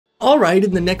Alright,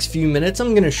 in the next few minutes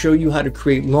I'm going to show you how to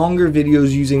create longer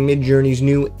videos using Midjourney's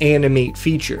new Animate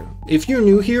feature. If you're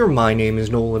new here, my name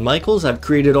is Nolan Michaels. I've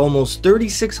created almost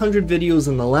 3,600 videos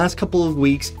in the last couple of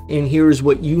weeks, and here's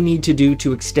what you need to do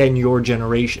to extend your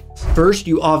generations. First,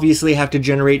 you obviously have to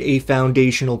generate a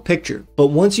foundational picture, but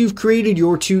once you've created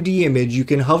your 2D image, you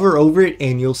can hover over it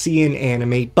and you'll see an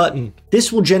Animate button.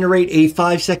 This will generate a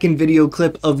 5-second video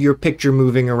clip of your picture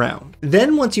moving around.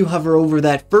 Then once you hover over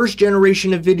that first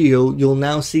generation of video, you'll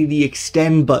now see the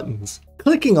Extend buttons.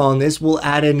 Clicking on this will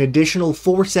add an additional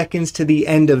 4 seconds to the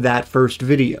end of that first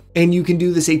video. And you can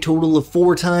do this a total of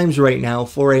 4 times right now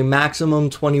for a maximum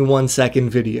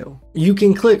 21-second video. You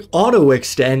can click Auto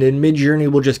Extend and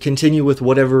Midjourney will just continue with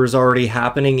whatever is already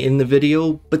happening in the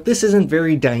video, but this isn't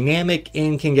very dynamic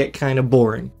and can get kind of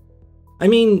boring. I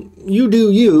mean, you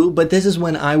do you, but this is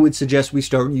when I would suggest we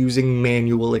start using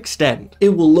Manual Extend. It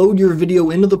will load your video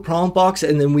into the prompt box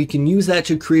and then we can use that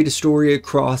to create a story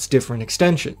across different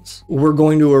extensions. We're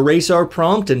going to erase our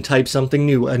prompt and type something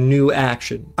new, a new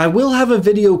action. I will have a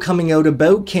video coming out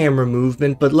about camera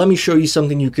movement, but let me show you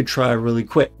something you could try really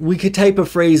quick. We could type a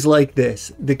phrase like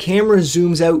this: the camera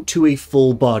zooms out to a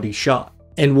full body shot.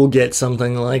 And we'll get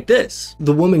something like this.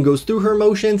 The woman goes through her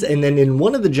motions, and then in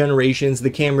one of the generations, the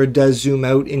camera does zoom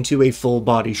out into a full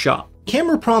body shot.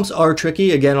 Camera prompts are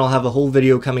tricky. Again, I'll have a whole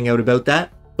video coming out about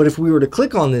that. But if we were to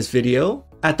click on this video,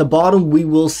 at the bottom, we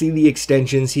will see the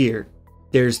extensions here.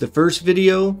 There's the first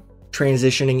video,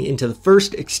 transitioning into the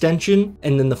first extension,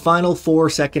 and then the final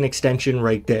 4-second extension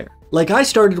right there. Like I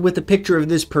started with a picture of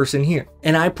this person here,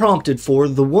 and I prompted for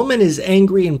 "the woman is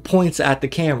angry and points at the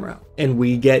camera," and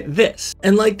we get this.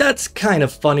 And like, that's kind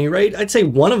of funny, right? I'd say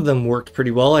one of them worked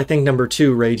pretty well, I think number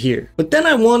 2 right here. But then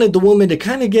I wanted the woman to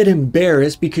kind of get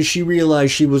embarrassed because she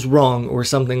realized she was wrong or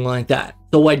something like that.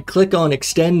 So I'd click on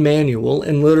Extend Manual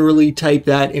and literally type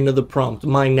that into the prompt,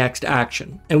 my next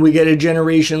action. And we get a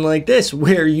generation like this,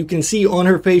 where you can see on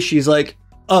her face she's like,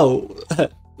 oh,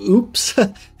 oops.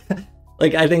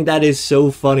 Like, I think that is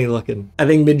so funny looking. I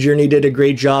think Midjourney did a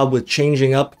great job with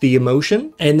changing up the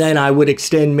emotion, and then I would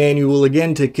extend Manual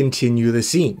again to continue the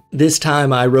scene. This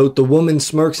time I wrote, the woman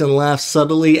smirks and laughs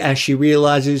subtly as she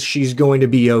realizes she's going to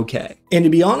be okay. And to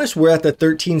be honest, we're at the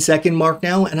 13-second mark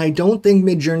now, and I don't think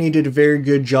Midjourney did a very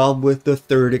good job with the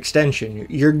third extension.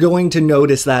 You're going to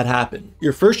notice that happen.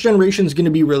 Your first generation is going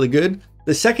to be really good.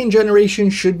 The second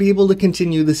generation should be able to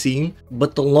continue the scene,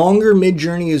 but the longer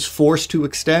Midjourney is forced to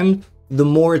extend, the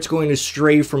more it's going to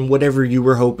stray from whatever you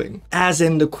were hoping. As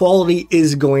in, the quality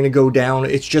is going to go down.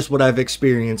 It's just what I've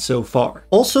experienced so far.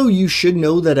 Also, you should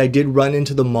know that I did run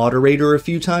into the moderator a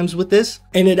few times with this,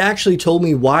 and it actually told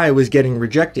me why I was getting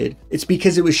rejected. It's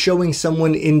because it was showing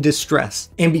someone in distress.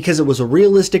 And because it was a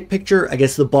realistic picture, I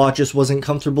guess the bot just wasn't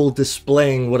comfortable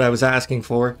displaying what I was asking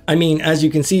for. I mean, as you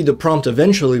can see, the prompt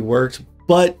eventually worked,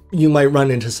 but you might run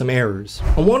into some errors.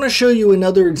 I want to show you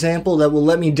another example that will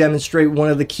let me demonstrate one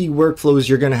of the key workflows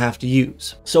you're going to have to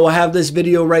use. So I have this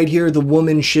video right here, the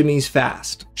woman shimmies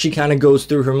fast. She kind of goes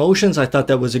through her motions. I thought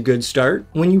that was a good start.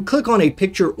 When you click on a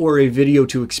picture or a video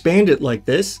to expand it like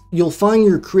this, you'll find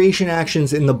your creation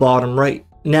actions in the bottom right.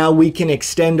 Now we can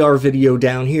extend our video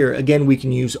down here. Again, we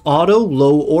can use auto,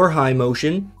 low, or high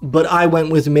motion, but I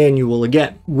went with manual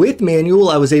again. With manual,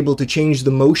 I was able to change the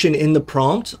motion in the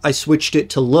prompt. I switched it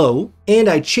to low, and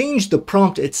I changed the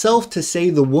prompt itself to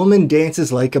say the woman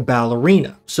dances like a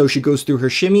ballerina. So she goes through her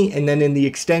shimmy, and then in the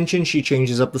extension, she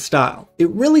changes up the style.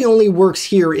 It really only works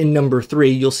here in number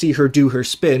 3. You'll see her do her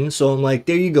spin. So I'm like,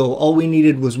 there you go. All we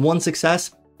needed was one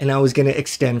success, and I was going to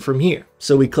extend from here.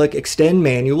 So we click Extend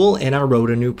Manual, and I wrote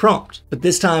a new prompt. But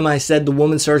this time I said the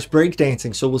woman starts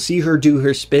breakdancing, so we'll see her do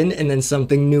her spin, and then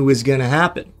something new is going to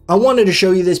happen. I wanted to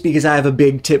show you this because I have a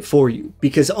big tip for you.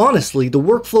 Because honestly, the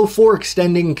workflow for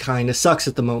extending kinda sucks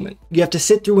at the moment. You have to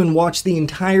sit through and watch the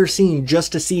entire scene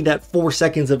just to see that 4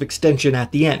 seconds of extension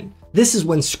at the end. This is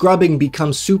when scrubbing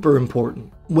becomes super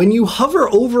important. When you hover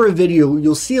over a video,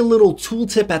 you'll see a little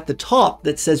tooltip at the top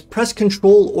that says press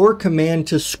Ctrl or Command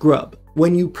to scrub.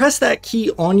 When you press that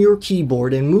key on your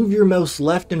keyboard and move your mouse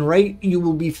left and right, you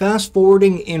will be fast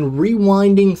forwarding and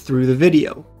rewinding through the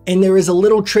video. And there is a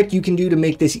little trick you can do to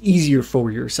make this easier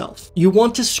for yourself. You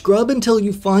want to scrub until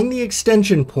you find the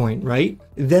extension point, right?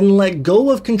 Then let go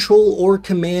of Control or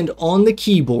Command on the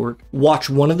keyboard.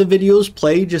 Watch one of the videos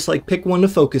play, just like pick one to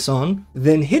focus on.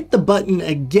 Then hit the button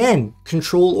again,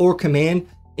 Control or Command,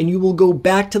 and you will go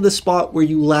back to the spot where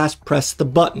you last pressed the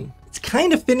button. It's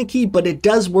kind of finicky, but it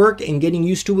does work, and getting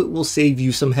used to it will save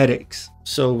you some headaches.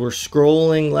 So we're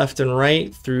scrolling left and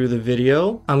right through the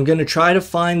video. I'm going to try to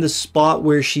find the spot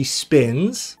where she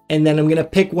spins, and then I'm going to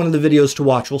pick one of the videos to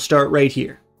watch. We'll start right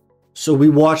here. So we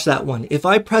watch that one. If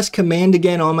I press Command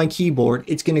again on my keyboard,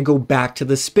 it's going to go back to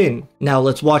the spin. Now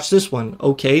let's watch this one.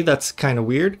 Okay, that's kind of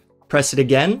weird. Press it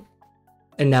again.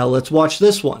 And now let's watch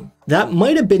this one. That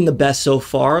might have been the best so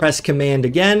far. Press Command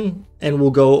again, and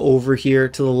we'll go over here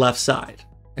to the left side.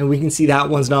 And we can see that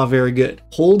one's not very good.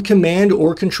 Hold Command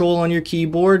or Control on your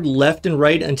keyboard, left and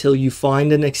right, until you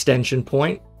find an extension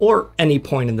point, or any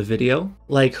point in the video,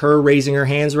 like her raising her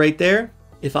hands right there.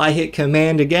 If I hit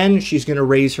Command again, she's going to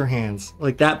raise her hands.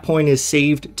 Like, that point is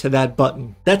saved to that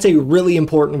button. That's a really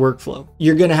important workflow.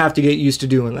 You're going to have to get used to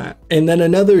doing that. And then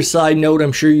another side note,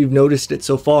 I'm sure you've noticed it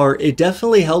so far, it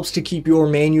definitely helps to keep your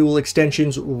manual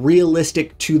extensions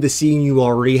realistic to the scene you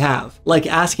already have. Like,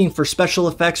 asking for special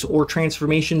effects or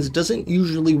transformations doesn't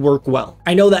usually work well.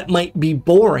 I know that might be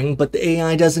boring, but the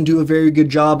AI doesn't do a very good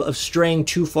job of straying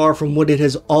too far from what it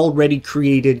has already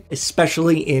created,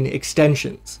 especially in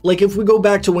extensions. Like, if we go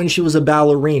back to when she was a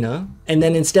ballerina, and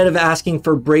then instead of asking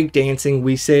for breakdancing,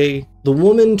 we say, the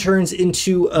woman turns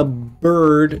into a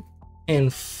bird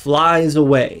and flies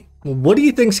away. What do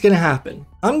you think's gonna happen?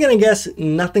 I'm gonna guess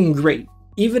nothing great.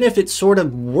 Even if it sort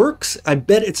of works, I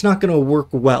bet it's not gonna work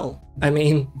well. I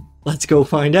mean, let's go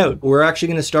find out. We're actually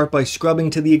going to start by scrubbing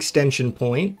to the extension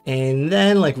point, and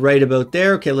then like right about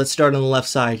there. Okay, let's start on the left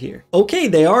side here. Okay,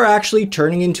 they are actually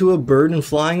turning into a bird and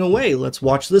flying away. Let's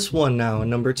watch this one now.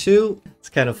 Number 2, it's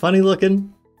kind of funny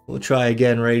looking. We'll try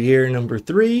again right here. Number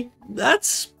 3,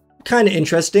 that's kind of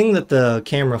interesting that the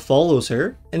camera follows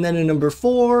her. And then in number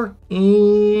 4,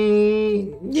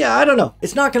 yeah, I don't know.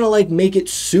 It's not gonna like make it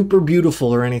super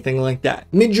beautiful or anything like that.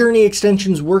 Midjourney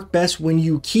extensions work best when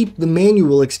you keep the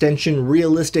manual extension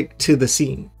realistic to the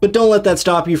scene. But don't let that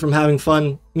stop you from having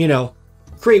fun, you know.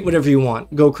 Create whatever you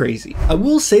want, go crazy. I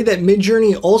will say that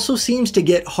Midjourney also seems to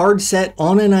get hard set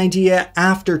on an idea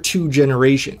after 2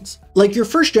 generations. Like, your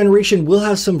first generation will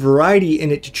have some variety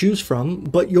in it to choose from,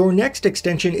 but your next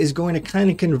extension is going to kind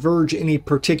of converge in a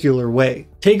particular way.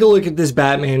 Take a look at this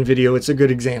Batman video, it's a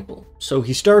good example. So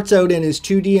he starts out in his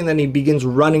 2D and then he begins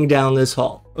running down this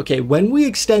hall. Okay, when we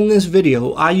extend this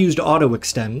video, I used auto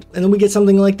extend, and then we get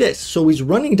something like this. So he's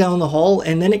running down the hall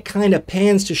and then it kind of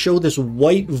pans to show this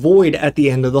white void at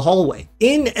the end of the hallway.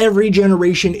 In every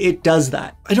generation, it does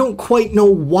that. I don't quite know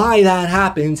why that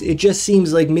happens. It just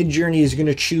seems like Midjourney is going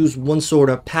to choose one sort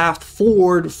of path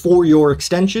forward for your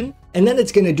extension, and then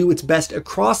it's going to do its best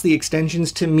across the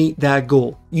extensions to meet that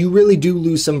goal. You really do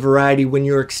lose some variety when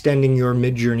you're extending your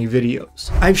Midjourney videos.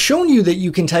 I've shown you that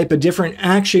you can type a different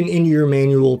action in your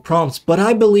manual prompts, but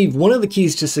I believe one of the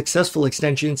keys to successful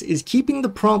extensions is keeping the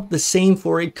prompt the same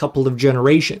for a couple of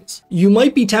generations. You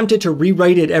might be tempted to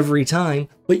rewrite it every time,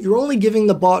 but you're only giving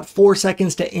the bot 4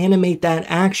 seconds to animate that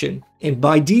action. And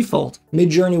by default,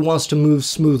 Midjourney wants to move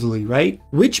smoothly, right?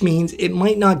 Which means it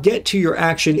might not get to your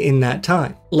action in that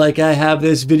time. Like I have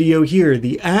this video here,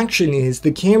 the action is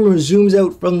the camera zooms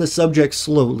out from the subject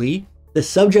slowly, the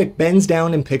subject bends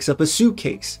down and picks up a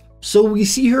suitcase. So we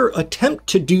see her attempt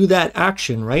to do that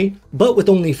action, right? But with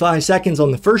only 5 seconds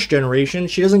on the first generation,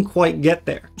 she doesn't quite get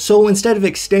there. So instead of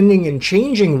extending and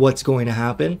changing what's going to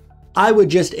happen, I would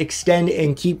just extend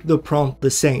and keep the prompt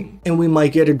the same, and we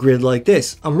might get a grid like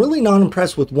this. I'm really not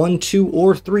impressed with 1, 2,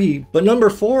 or 3, but number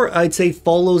 4 I'd say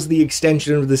follows the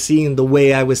extension of the scene the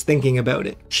way I was thinking about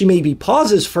it. She maybe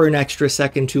pauses for an extra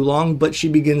second too long, but she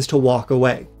begins to walk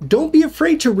away. Don't be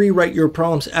afraid to rewrite your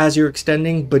prompts as you're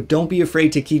extending, but don't be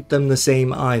afraid to keep them the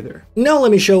same either. Now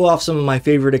let me show off some of my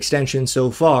favorite extensions so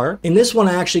far. In this one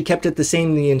I actually kept it the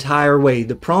same the entire way.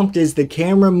 The prompt is the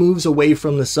camera moves away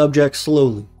from the subject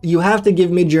slowly. You have to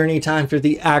give Midjourney time for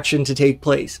the action to take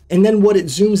place. And then what it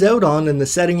zooms out on and the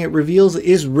setting it reveals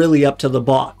is really up to the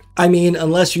bot. I mean,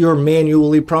 unless you're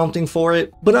manually prompting for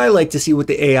it, but I like to see what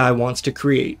the AI wants to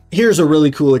create. Here's a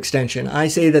really cool extension. I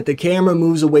say that the camera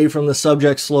moves away from the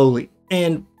subject slowly.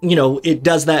 And, you know, it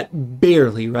does that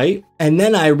barely, right? And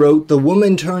then I wrote, the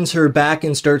woman turns her back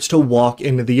and starts to walk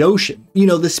into the ocean. You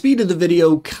know, the speed of the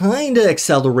video kinda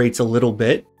accelerates a little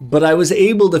bit, but I was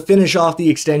able to finish off the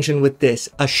extension with this.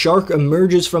 A shark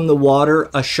emerges from the water,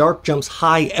 a shark jumps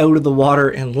high out of the water,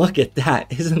 and look at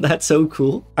that. Isn't that so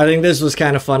cool? I think this was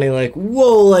kind of funny, like,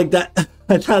 whoa, like that.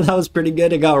 I thought that was pretty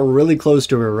good. It got really close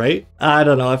to her, right? I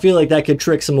don't know. I feel like that could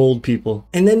trick some old people.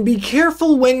 And then be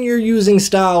careful when you're using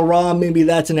Style Raw. Maybe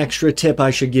that's an extra tip I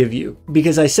should give you.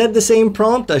 Because I said the same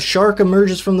prompt, a shark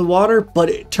emerges from the water, but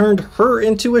it turned her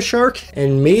into a shark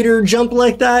and made her jump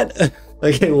like that.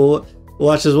 Okay, well,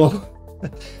 watch this one.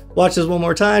 Watch this one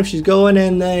more time. She's going,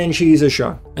 and then she's a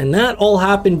shark. And that all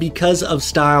happened because of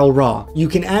style raw. You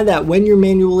can add that when you're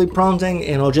manually prompting,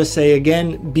 and I'll just say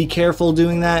again, be careful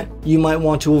doing that. You might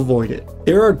want to avoid it.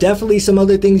 There are definitely some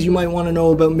other things you might want to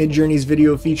know about Midjourney's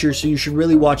video feature, so you should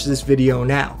really watch this video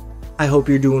now. I hope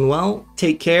you're doing well.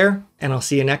 Take care, and I'll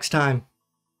see you next time.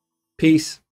 Peace.